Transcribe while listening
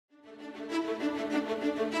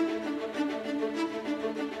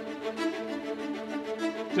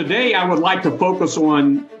Today, I would like to focus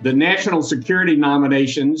on the national security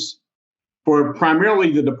nominations for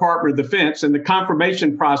primarily the Department of Defense and the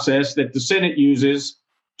confirmation process that the Senate uses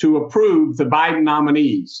to approve the Biden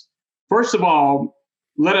nominees. First of all,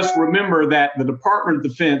 let us remember that the Department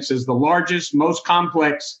of Defense is the largest, most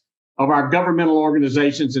complex of our governmental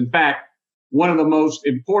organizations. In fact, one of the most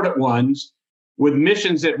important ones, with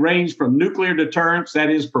missions that range from nuclear deterrence, that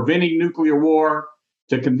is preventing nuclear war,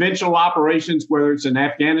 to conventional operations, whether it's in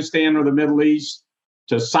Afghanistan or the Middle East,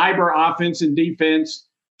 to cyber offense and defense,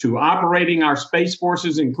 to operating our space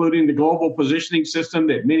forces, including the global positioning system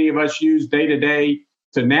that many of us use day to day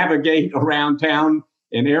to navigate around town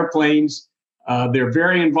in airplanes. They're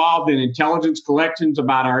very involved in intelligence collections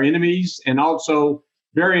about our enemies and also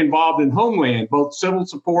very involved in homeland, both civil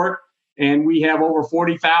support, and we have over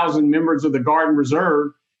 40,000 members of the Guard and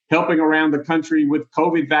Reserve helping around the country with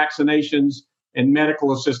COVID vaccinations and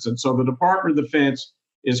medical assistance. So the Department of Defense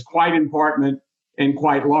is quite important and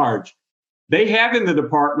quite large. They have in the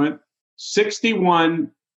department 61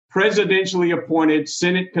 presidentially appointed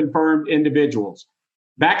Senate-confirmed individuals.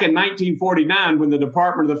 Back in 1949, when the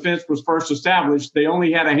Department of Defense was first established, they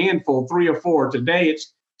only had a handful, 3 or 4. Today,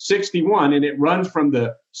 it's 61, and it runs from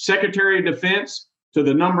the Secretary of Defense to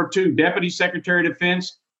the number 2 Deputy Secretary of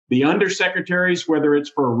Defense, the undersecretaries, whether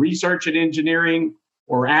it's for research and engineering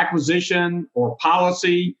or acquisition or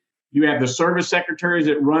policy. You have the service secretaries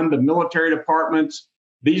that run the military departments.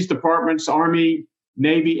 These departments, Army,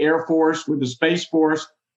 Navy, Air Force, with the Space Force,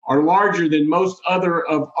 are larger than most other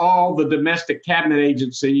of all the domestic cabinet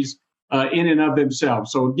agencies in and of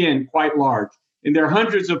themselves. So again, quite large. And there are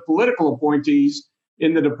hundreds of political appointees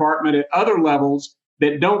in the department at other levels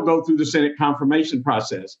that don't go through the Senate confirmation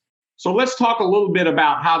process. So let's talk a little bit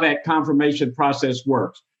about how that confirmation process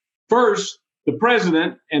works. First, the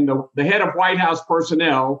president and the head of White House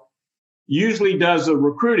personnel usually does the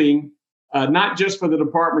recruiting, not just for the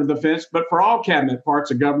Department of Defense, but for all cabinet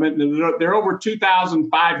parts of government. And there are over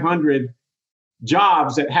 2,500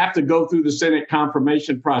 jobs that have to go through the Senate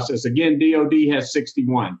confirmation process. Again, DOD has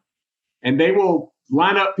 61. And they will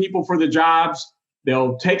line up people for the jobs.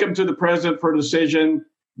 They'll take them to the president for a decision.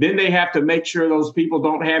 Then they have to make sure those people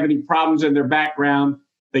don't have any problems in their background.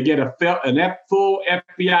 They get a full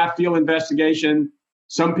FBI field investigation.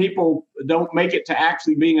 Some people don't make it to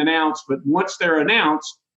actually being announced, but once they're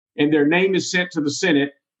announced and their name is sent to the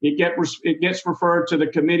Senate, it gets referred to the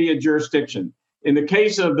Committee of Jurisdiction. In the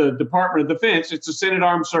case of the Department of Defense, it's the Senate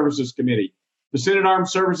Armed Services Committee. The Senate Armed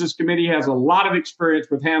Services Committee has a lot of experience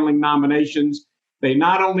with handling nominations. They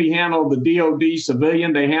not only handle the DOD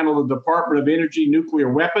civilian, they handle the Department of Energy nuclear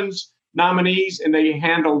weapons nominees, and they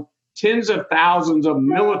handle tens of thousands of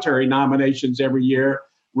military nominations every year,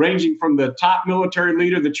 ranging from the top military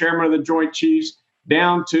leader, the chairman of the Joint Chiefs,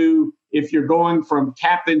 down to if you're going from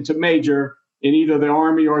captain to major in either the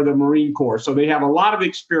Army or the Marine Corps. So they have a lot of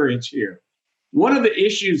experience here. One of the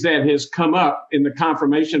issues that has come up in the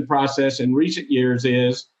confirmation process in recent years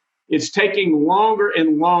is it's taking longer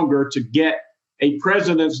and longer to get a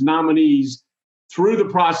president's nominees through the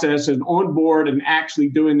process and on board and actually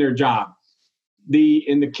doing their job.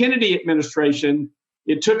 In the Kennedy administration,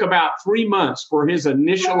 it took about 3 months for his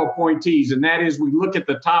initial appointees, and that is we look at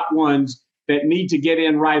the top ones that need to get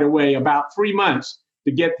in right away, about 3 months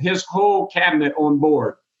to get his whole cabinet on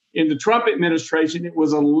board. In the Trump administration, it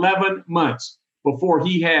was 11 months before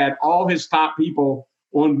he had all his top people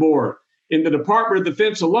on board. In the Department of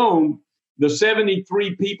Defense alone, the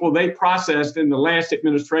 73 people they processed in the last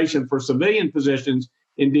administration for civilian positions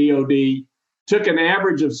in DOD took an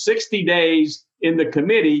average of 60 days in the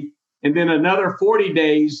committee and then another 40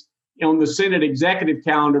 days on the Senate executive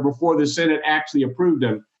calendar before the Senate actually approved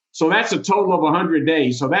them. So that's a total of 100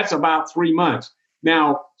 days. So that's about 3 months.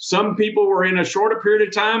 Now, some people were in a shorter period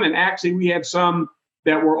of time, and actually we had some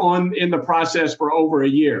that were in the process for over a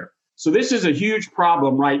year. So this is a huge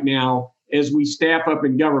problem right now as we staff up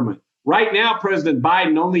in government. Right now, President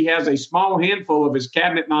Biden only has a small handful of his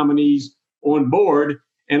cabinet nominees on board,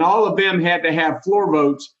 and all of them had to have floor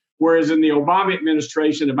votes, whereas in the Obama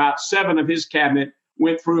administration, about 7 of his cabinet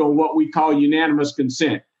went through on what we call unanimous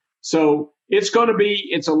consent. So it's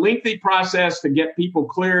a lengthy process to get people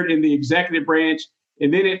cleared in the executive branch,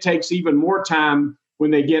 and then it takes even more time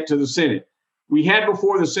when they get to the Senate. We had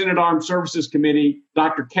before the Senate Armed Services Committee,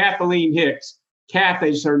 Dr. Kath Hicks, Kath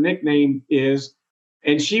as her nickname is,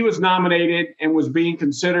 and she was nominated and was being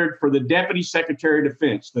considered for the Deputy Secretary of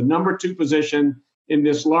Defense, the number 2 position in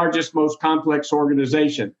this largest, most complex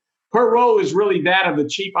organization. Her role is really that of the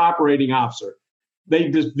Chief Operating Officer. They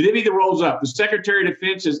divvy the roles up. The Secretary of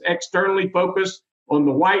Defense is externally focused on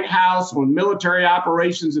the White House, on military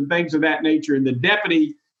operations and things of that nature. And the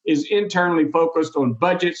deputy is internally focused on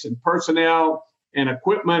budgets and personnel and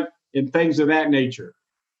equipment and things of that nature.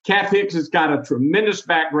 Kath Hicks has got a tremendous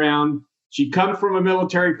background. She comes from a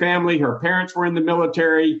military family. Her parents were in the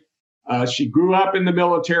military. She grew up in the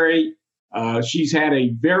military. She's had a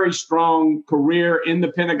very strong career in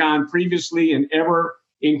the Pentagon previously in ever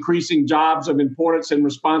increasing jobs of importance and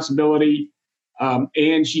responsibility.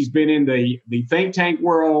 And she's been in the think tank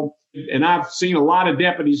world. And I've seen a lot of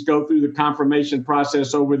deputies go through the confirmation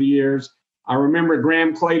process over the years. I remember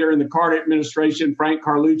Graham Claytor in the Carter administration, Frank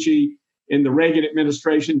Carlucci in the Reagan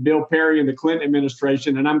administration, Bill Perry in the Clinton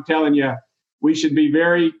administration. And I'm telling you, we should be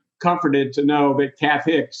very comforted to know that Kath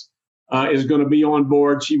Hicks is going to be on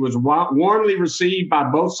board. She was warmly received by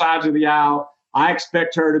both sides of the aisle. I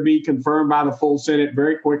expect her to be confirmed by the full Senate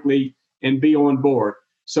very quickly and be on board.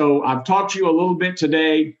 So I've talked to you a little bit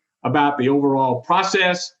today about the overall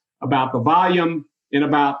process, about the volume, and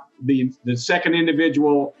about the second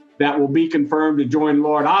individual that will be confirmed to join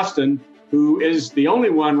Lord Austin, who is the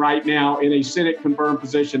only one right now in a Senate confirmed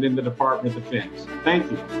position in the Department of Defense. Thank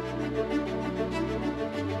you.